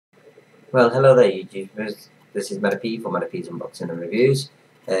Well, hello there YouTubers, this is Metapi for Metapi's Unboxing and Reviews.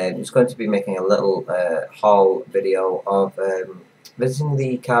 I'm just going to be making a little haul video of visiting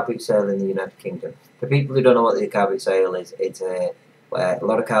the Carboot sale in the United Kingdom. For people who don't know what the Carboot sale is, it's where a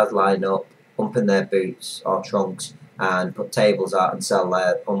lot of cars line up, pump in their boots or trunks and put tables out and sell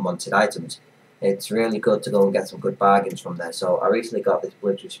their unwanted items. It's really good to go and get some good bargains from there. So I recently got this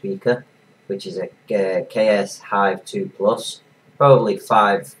Bluetooth speaker, which is a KS Hive 2 Plus, probably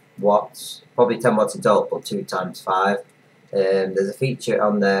 5 watts, probably 10 watts in total, but 2 times 5. There's a feature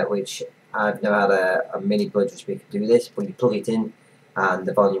on there which I've never had a mini Bluetooth speaker do this, but you plug it in and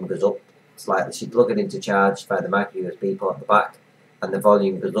the volume goes up slightly. So you plug it into charge via the micro USB port at the back and the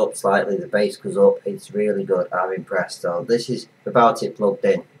volume goes up slightly, the bass goes up. It's really good, I'm impressed. So this is without it plugged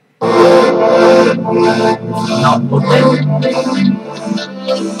in. Not plugged in.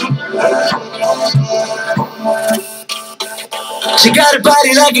 She got a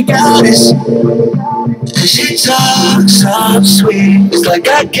body like a goddess. She talks so sweet. It's like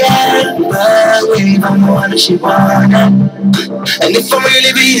I can't believe I'm the one that she wanted. And if I'm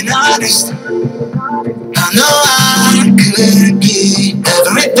really being honest, I know I could be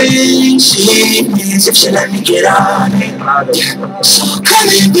everything she needs if she let me get on it. So come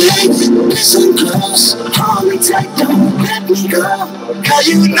here, baby, listen close. Hold me tight, don't let me go. Cause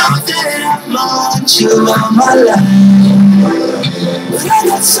you know that I want you all my life. But I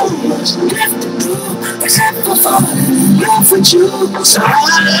got so much left to do, except for falling in love with you. So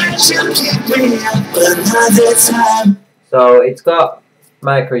I'll let you keep me up another time. So it's got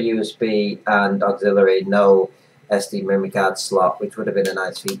micro USB and auxiliary, no SD memory card slot, which would have been a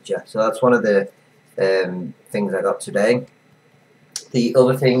nice feature. So that's one of the things I got today. The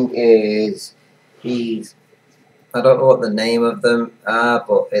other thing is these, I don't know what the name of them are,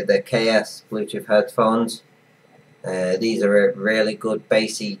 but they're KS Bluetooth headphones. These are really good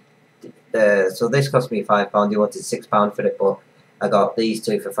bassy. So this cost me £5. You wanted £6 for it, but I got these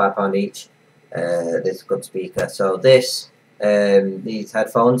two for £5 each. This good speaker. So these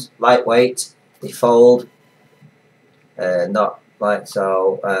headphones, lightweight, they fold, not like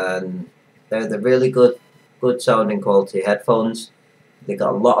so, and they're the really good sounding quality headphones. They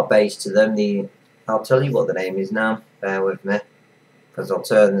got a lot of bass to them. I'll tell you what the name is now. Bear with me, because I'll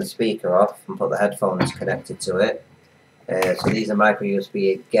turn the speaker off and put the headphones connected to it. So these are micro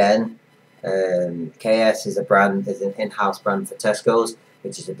USB again. KS is an in-house brand for Tesco's,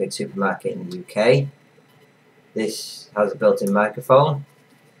 which is a big supermarket in the UK. This has a built-in microphone.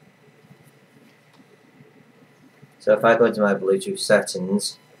 So if I go into my Bluetooth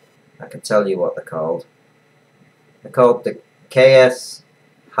settings, I can tell you what they're called. They're called the KS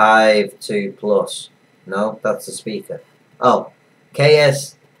Hive 2 Plus. No, that's the speaker. Oh,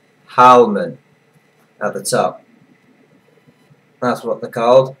 KS Howman at the top. That's what they're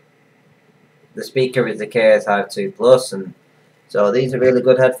called. The speaker is the KS Hive 2 Plus, and so these are really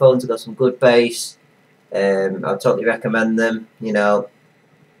good headphones. They've got some good bass. I'll totally recommend them. You know.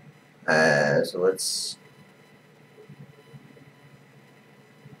 So let's.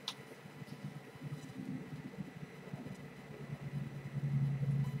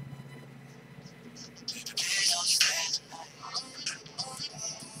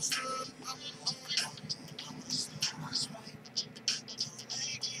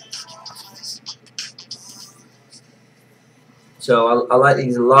 So I like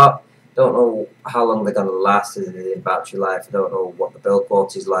these a lot. Don't know how long they're going to last in battery life. I don't know what the build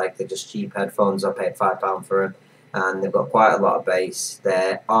quality is like. They're just cheap headphones. I paid £5 for them, and they've got quite a lot of bass.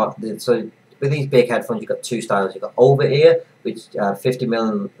 So with these big headphones, you've got two styles. You've got over ear, which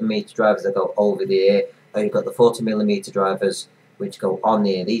 50mm drivers that go over the ear, and you've got the 40mm drivers which go on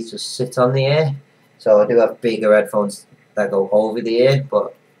the ear. These just sit on the ear. So I do have bigger headphones that go over the ear,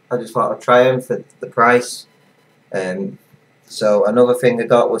 but I just thought I'd try them for the price. So another thing I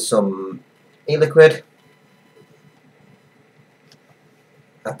got was some e-liquid,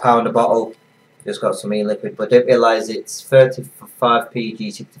 £1 a bottle. Just got some e-liquid, but didn't realise it's 35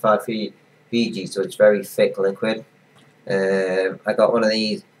 PG, 65 VG, so it's very thick liquid. I got one of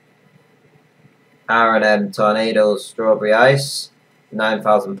these R&M Tornadoes Strawberry Ice,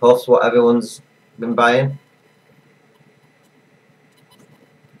 9,000 puffs, what everyone's been buying.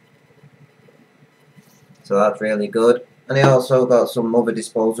 So that's really good. And I also got some other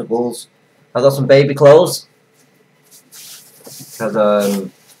disposables. I got some baby clothes, because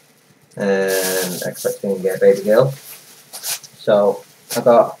I'm expecting to get a baby girl. So I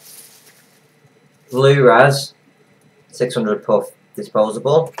got Blue Raz 600 puff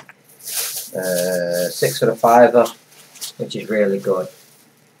disposable, 6 for the £5, which is really good.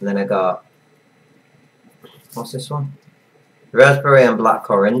 And then I got, what's this one? Raspberry and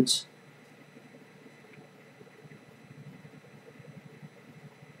blackcurrant,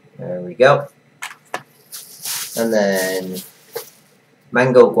 There we go. And then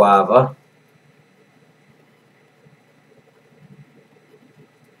mango guava.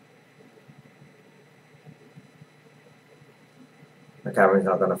 The camera's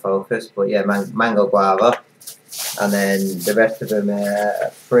not going to focus, but yeah, mango guava. And then the rest of them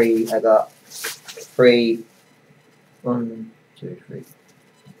are free. I got free. 1, 2, 3.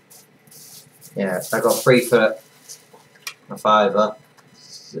 Yeah, I got free for a £5.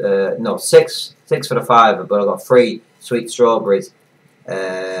 No, six for the £5, but I got free sweet strawberries.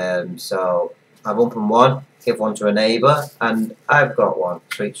 So I've opened one, give one to a neighbour, and I've got one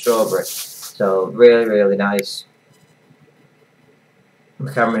sweet strawberry. So really, really nice.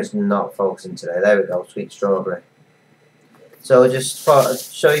 The camera's not focusing today. There we go, sweet strawberry. So I just thought I'd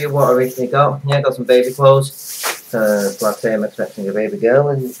show you what I recently got. Yeah, I got some baby clothes. Last day I'm expecting a baby girl,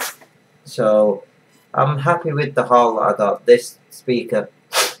 and so I'm happy with the haul that I got. This speaker,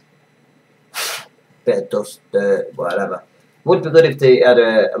 bit of dust, dirt, whatever. Would be good if they had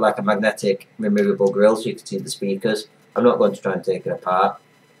like a magnetic removable grill so you could see the speakers. I'm not going to try and take it apart,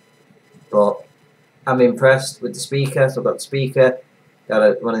 but I'm impressed with the speaker. So I've got the speaker,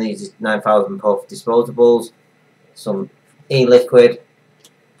 got one of these 9,000 puff disposables, some e-liquid,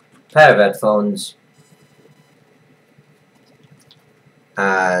 pair of headphones,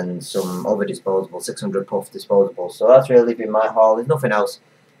 and some other disposable 600 puff disposables. So that's really been my haul. There's nothing else.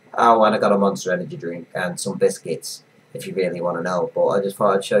 Oh, and I got a Monster Energy drink and some biscuits, if you really want to know. But I just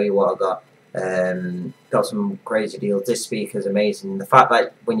thought I'd show you what I got. Got some crazy deals. This speaker's amazing. The fact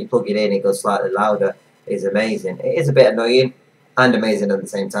that when you plug it in, it goes slightly louder is amazing. It is a bit annoying and amazing at the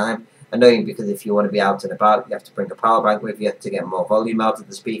same time. Annoying because if you want to be out and about, you have to bring a power bank with you to get more volume out of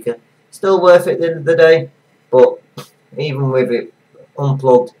the speaker. Still worth it at the end of the day, but even with it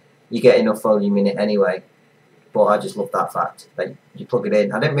unplugged, you get enough volume in it anyway. But I just love that fact that you plug it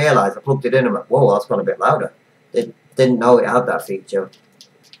in. I didn't realise I plugged it in and I'm like, whoa, that's gone a bit louder. Didn't know it had that feature.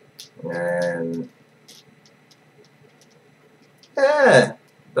 Yeah,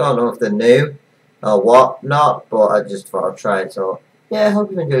 don't know if they're new or what not, but I just thought I'd try it. So yeah, I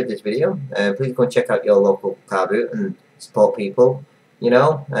hope you enjoyed this video. Please go and check out your local Carboot and support people. You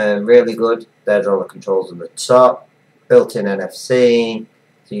know, really good. There's all the controls on the top. Built-in NFC,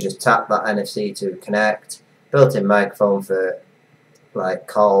 so you just tap that NFC to connect. Built-in microphone for like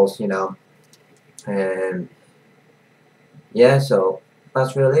calls, you know. Yeah, so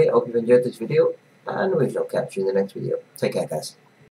that's really it. Hope you've enjoyed this video, and we shall catch you in the next video. Take care, guys.